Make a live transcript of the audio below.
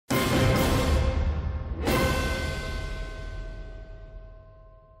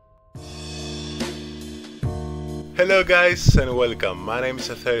Hello guys and welcome, my name is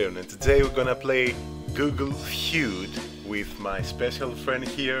Sethaerion and today we're gonna play Google Feud with my special friend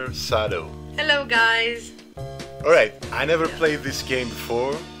here, Sado. Hello guys! Alright, I never played this game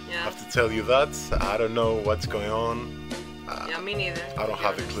before, Yeah. I have to tell you that. I don't know what's going on. Yeah, me neither. I don't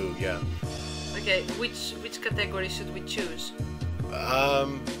have a clue, yeah. Okay, which category should we choose?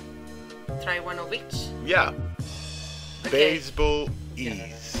 Try one of each? Yeah. Okay. Baseball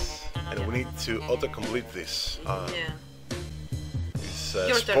is. And we need to autocomplete this. Yeah. It's Your a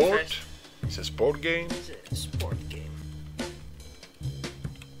turn sport. first. It's a sport game. It's a sport game.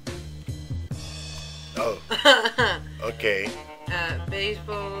 Oh. Okay.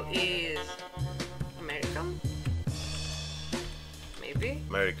 Baseball is American? Maybe?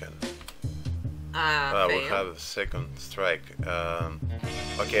 American. We Fail. have a second strike.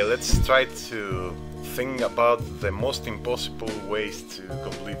 Okay, let's try to think about the most impossible ways to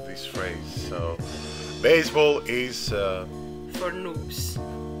complete this phrase. So, baseball is. For noobs.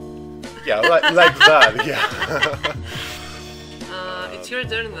 Yeah, like that. Yeah. It's your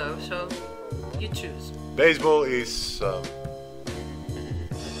turn though, so you choose. Baseball is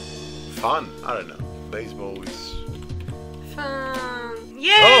fun. I don't know. Baseball is. Fun!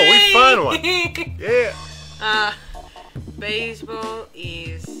 Yay! Oh, we found one. Yeah. Baseball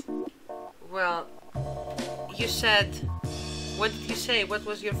is... Well, you said... What did you say? What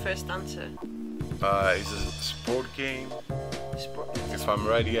was your first answer? It's a sport game. Sport. If I'm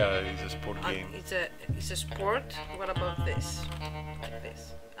right, yeah, it's a sport game. It's a sport. What about this? Like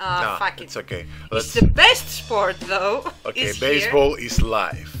this. Nah, Fuck it. it's okay. It's the best sport though. Okay, is baseball is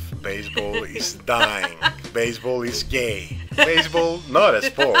life. Baseball is dying. Baseball is gay. Baseball, not a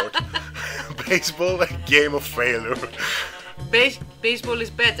sport. Baseball, a game of failure. Baseball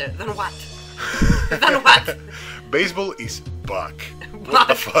is better than what? Than what? Baseball is buck. What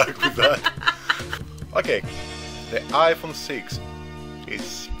the fuck with that? Okay, the iPhone 6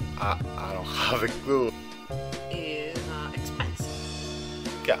 is... I don't have a clue. Is expensive.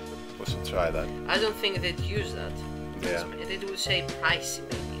 Yeah, we should try that. I don't think they'd use that. Yeah. They would say pricey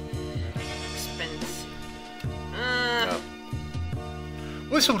maybe. Expensive. No.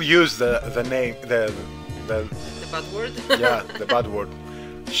 We should use the name, the The bad word? yeah, the bad word.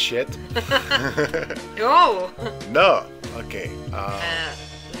 Shit. Oh! No. Okay.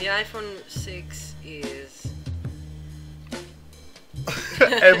 The iPhone 6 is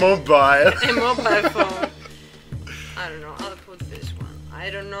A mobile. a mobile phone. I don't know. I'll put this one. I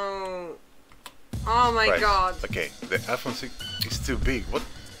don't know. Oh my Right. god. Okay, the iPhone 6 is too big. What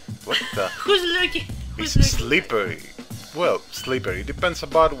the? Who's looking? It's Who's looking? slippery. Well, slippery. It depends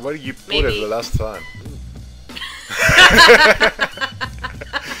about where you put Maybe. it the last time.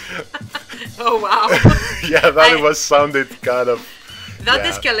 Oh wow. Yeah, that was sounded kind of. That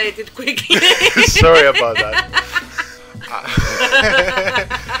yeah. escalated quickly. Sorry about that.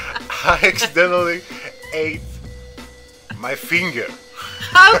 I accidentally ate my finger.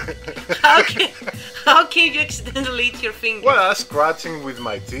 How can you accidentally eat your finger? Well, I was scratching with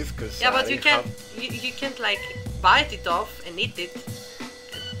my teeth because. Yeah, but you can't like bite it off and eat it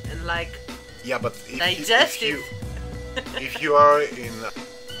and like Yeah, but digest it. If you are in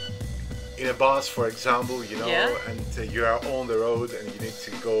a bus, for example, you know, Yeah. and you are on the road and you need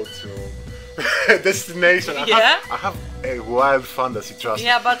to go to a destination. Yeah. I have a wild fantasy, trust me.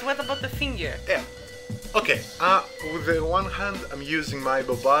 Yeah, but what about the finger? Yeah. Okay. With the one hand, I'm using my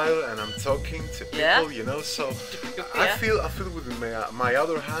mobile and I'm talking to people, Yeah. you know. So Yeah. I feel with my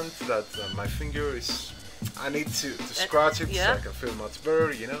other hand that my finger is. I need to scratch it yeah. so I can feel much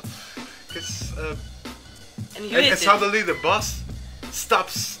better, you know. Because. And you And eat it. suddenly the bus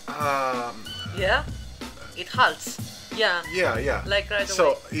stops. Yeah. It halts. Yeah. Yeah. Like right So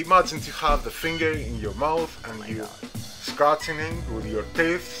away. imagine to have the finger in your mouth and you scratching it with your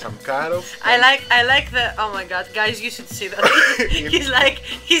teeth, some kind of. I like the. Oh my god, guys, you should see that.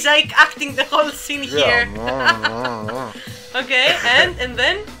 he's like acting the whole scene here. Okay, and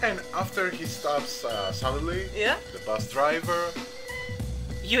then. And after he stops suddenly, Yeah. the bus driver.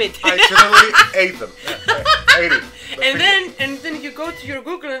 You eat. I accidentally ate them. Ate it. And then you go to your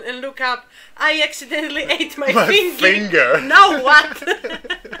Google and look up. I accidentally ate my, My finger. Now what?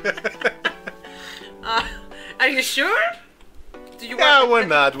 Are you sure? Do you Yeah, want? why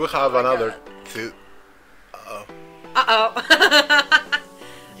not? We have another God. two. Uh-oh.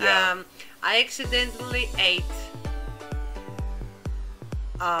 Yeah. I accidentally ate.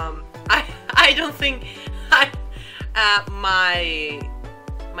 I don't think my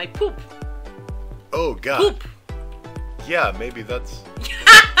poop. Oh god. Poop. Yeah, maybe that's.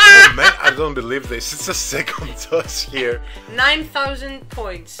 Oh man, I I don't believe this. It's a second toss here. 9,000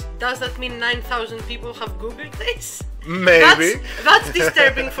 points. Does that mean 9,000 people have Googled this? Maybe. That's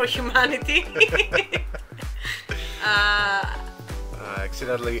disturbing for humanity. I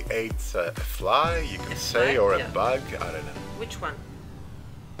accidentally ate a fly, you can say, fly? or Yeah. a bug. I don't know. Which one?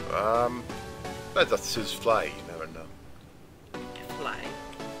 But that's just fly. You never know. A fly.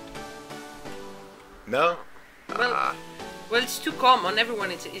 No. Well, well, it's too common.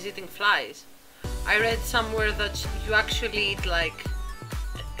 Everyone is eating flies. I read somewhere that you actually eat like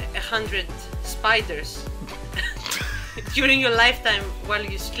 100 spiders during your lifetime while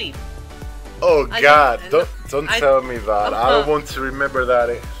you sleep. Oh God! Don't tell me that. I don't Uh-huh. want to remember that.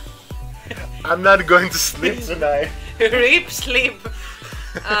 I'm not going to sleep tonight. Rip sleep.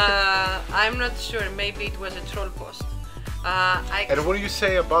 I'm not sure. Maybe it was a troll post. And what do you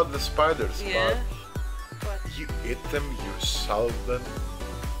say about the spiders? Yeah. Bob? What? You eat them, you salve them,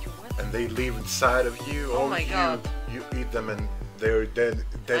 You what? and they live inside of you. Oh or my God. You eat them and they're dead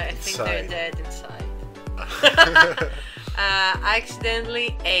I think inside. they're dead inside. I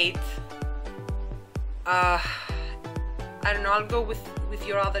accidentally ate. I don't know. I'll go with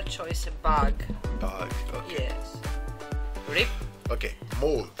your other choice, a bug. Bug. Okay. Yes. Rip. Okay.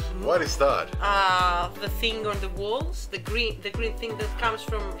 Mold. What is that? The thing on the walls, the green thing that comes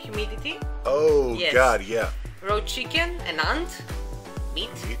from humidity. Oh Yes. God, yeah. Raw chicken, an ant, meat.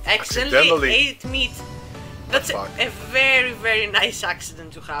 Meat. Accidentally Accidentally. ate meat. That's Fuck. a very, very nice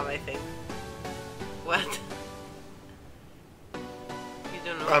accident to have, I think. What? You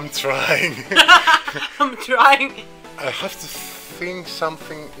don't know. I'm trying. I'm trying. I have to think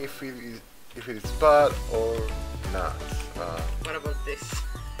something if it is bad or not. What about this?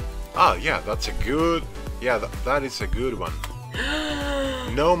 Yeah, that's a good. Yeah, that is a good one.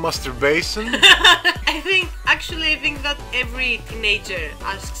 No masturbation. I think that every teenager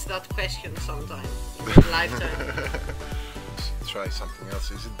asks that question sometime in their lifetime. Try something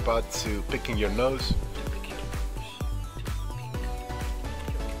else. Is it bad to picking your nose?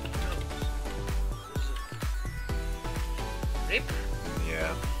 Rip.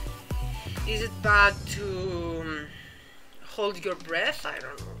 Yeah. Is it bad to hold your breath? I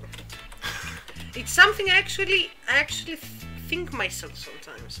don't know. It's something I actually think myself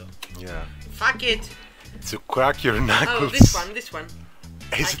sometimes. So Yeah. fuck it. To crack your knuckles. Oh, this one.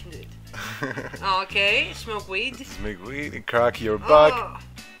 I Is can do it. Okay, smoke weed. Make weed, crack your back,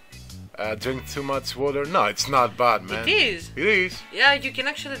 Oh, drink too much water. No, it's not bad, man. it is. It is. Yeah, you can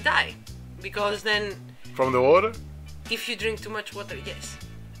actually die because then From the water? if you drink too much water, yes.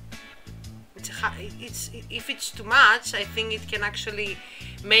 If it's too much, I think it can actually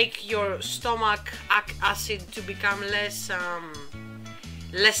make your stomach acid to become less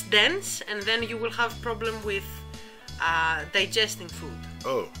dense, and then you will have problem with digesting food.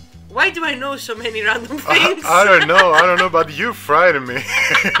 Oh. Why do I know so many random things? I don't know, but you frightened me.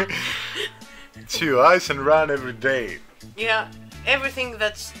 2 ice and run every day. Yeah, everything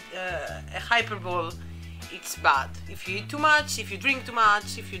that's a hyperbole, it's bad. If you eat too much, if you drink too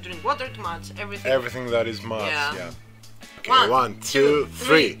much, if you drink water too much, everything. Everything that is much, Yeah. yeah. Okay, 1, 2,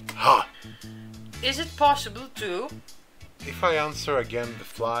 3. Ha! Is it possible to If I answer again the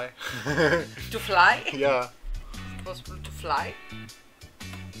fly. fly? Yeah. Possible to fly?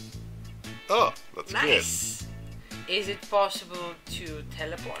 Oh, that's Nice. Is it possible to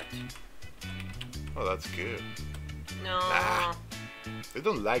teleport? good. Oh, that's good. No. Nah. They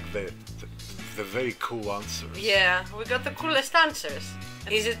don't like the very cool answers. Yeah, we got the coolest answers.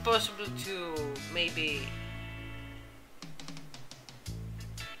 Is it possible to maybe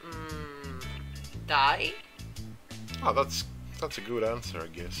die? Oh, that's a good answer, I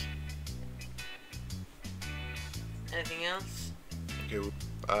guess. Anything else? Okay.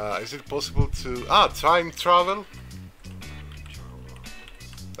 Is it possible to time travel?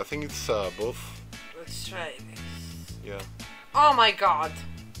 I think it's both. Let's try this. Yeah. Oh my god.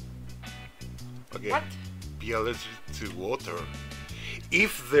 Okay. What? Be allergic to water.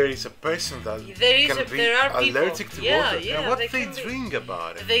 If there is a person that There are people. allergic to Yeah, water, yeah, and what they they can be. drink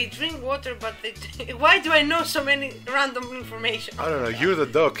about it? They drink water, but they. Why do I know so many random information? I don't know. You're the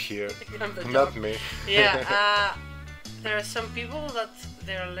dog here, I'm the not dog. me. Yeah, there are some people that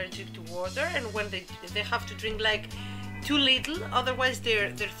they're allergic to water, and when they have to drink like too little, otherwise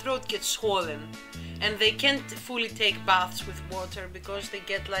their throat gets swollen, and they can't fully take baths with water because they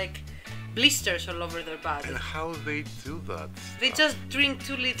get like blisters all over their body. And how they do that? They just drink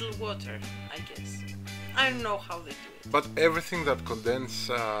too little water, I guess. I don't know how they do it. But everything that condense,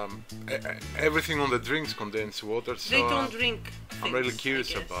 everything on the drinks condense water. So They don't drink. I'm really things, I curious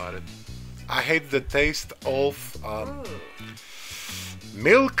guess. about it. I hate the taste of Ooh.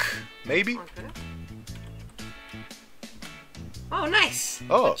 milk maybe. Okay. Oh, nice.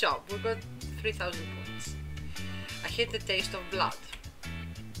 Oh. Good job. We got 3,000 points. I hate the taste of blood.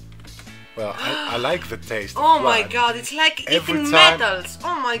 Well, I like the taste. Oh of my blood. god, it's like Every eating time- metals.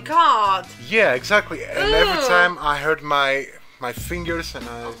 Oh my god. Yeah, exactly. And every Ugh. time I hurt my fingers and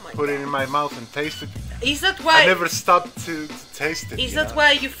I Oh my put it God. in my mouth and taste it, Is that why? I never stopped to taste it. Is you that know?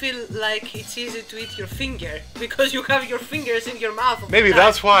 why you feel like it's easy to eat your finger? Because you have your fingers in your mouth all the Maybe time.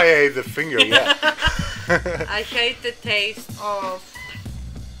 that's why I ate the finger. Yeah. I hate the taste of...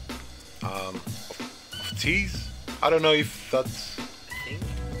 Of teas. I don't know if that's I think.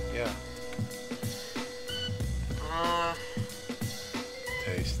 yeah.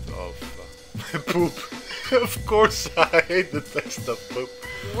 Taste of poop. Of course, I hate the taste of poop.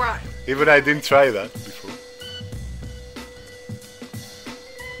 Why? Even I didn't try that before.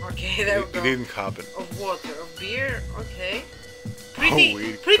 Okay, there we It go. didn't happen. Of water, of beer, okay.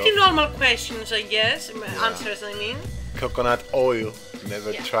 weird Pretty coffee. normal questions, I guess. Yeah. Answers, I mean. Coconut oil.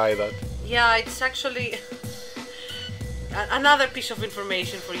 Never Yeah. try that. Yeah, it's actually another piece of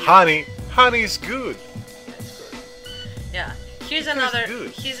information for you. Honey. Honey is good. That's good. Yeah. Here's Tastes another.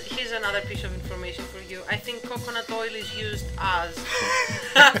 good. Here's another piece of information for you. I think coconut oil is used as.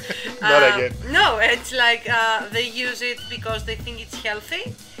 Not again. No, it's like they use it because they think it's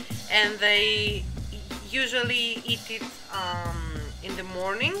healthy, and they usually eat it in the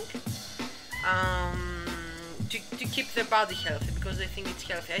morning to keep their body healthy because they think it's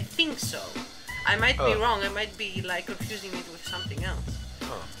healthy. I think so. I might be Oh. wrong. I might be like confusing it with something else.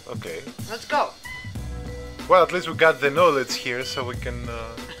 Oh, okay. Let's go. Well, at least we got the knowledge here, so we can.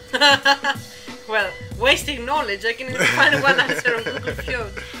 Well, wasting knowledge. I can even find one answer on Google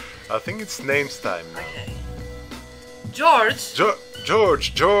Feud. I think it's names time now. Okay. George. George.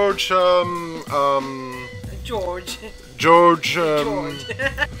 George. George. George.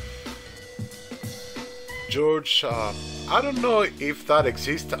 George. I don't know if that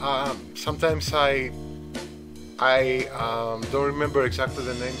exists. Sometimes I don't remember exactly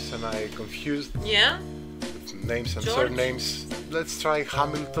the names, and I confused Yeah. names and George? surnames. Let's try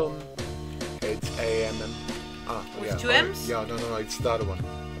Hamilton. H-A-M-M. With two M's? Yeah, no, it's that one. I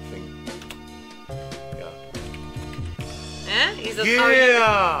think. Yeah. Eh? Is that Yeah.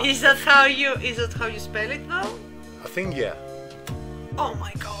 how you? Is that how you spell it though? I think yeah. Oh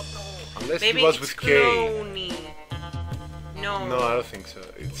my God, no. Unless Maybe it was it's with K. Clooney. No. No, I don't think so.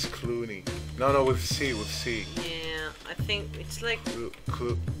 It's Clooney. No, with C. Yeah, I think it's like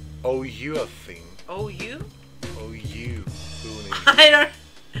O-U, I think. O-U? O-U. Clooney. I don't.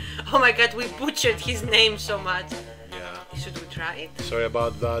 Oh my God, we butchered his name so much. Yeah. Should we try it? Sorry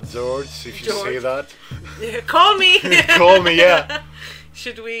about that, George, if you say George. that. Call me. Call me, yeah.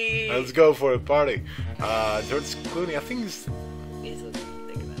 Should we? Let's go for a party. George Clooney, I think it's... Is it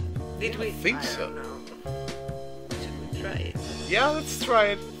like that? Did we? think I so. don't know. Should we try it? Yeah, let's try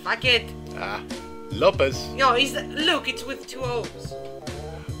it. Fuck it. Lopez. No, look, it's with two O's.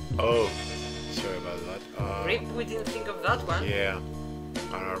 Oh, sorry about that. Rip, we didn't think of that one. Yeah.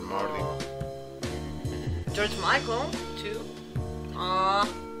 R.R. Martin. George Michael, too.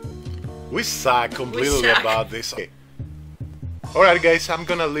 We suck completely suck. about this. Okay. Alright guys, I'm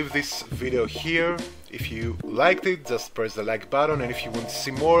gonna leave this video here. If you liked it, just press the like button, and if you want to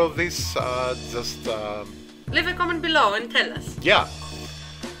see more of this, just Leave a comment below and tell us. yeah.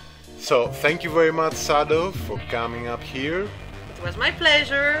 So thank you very much, Sado, for coming up here. It was my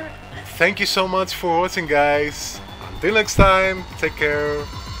pleasure. Thank you so much for watching, guys. Until next time, take care.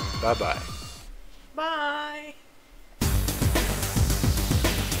 Bye bye. Bye.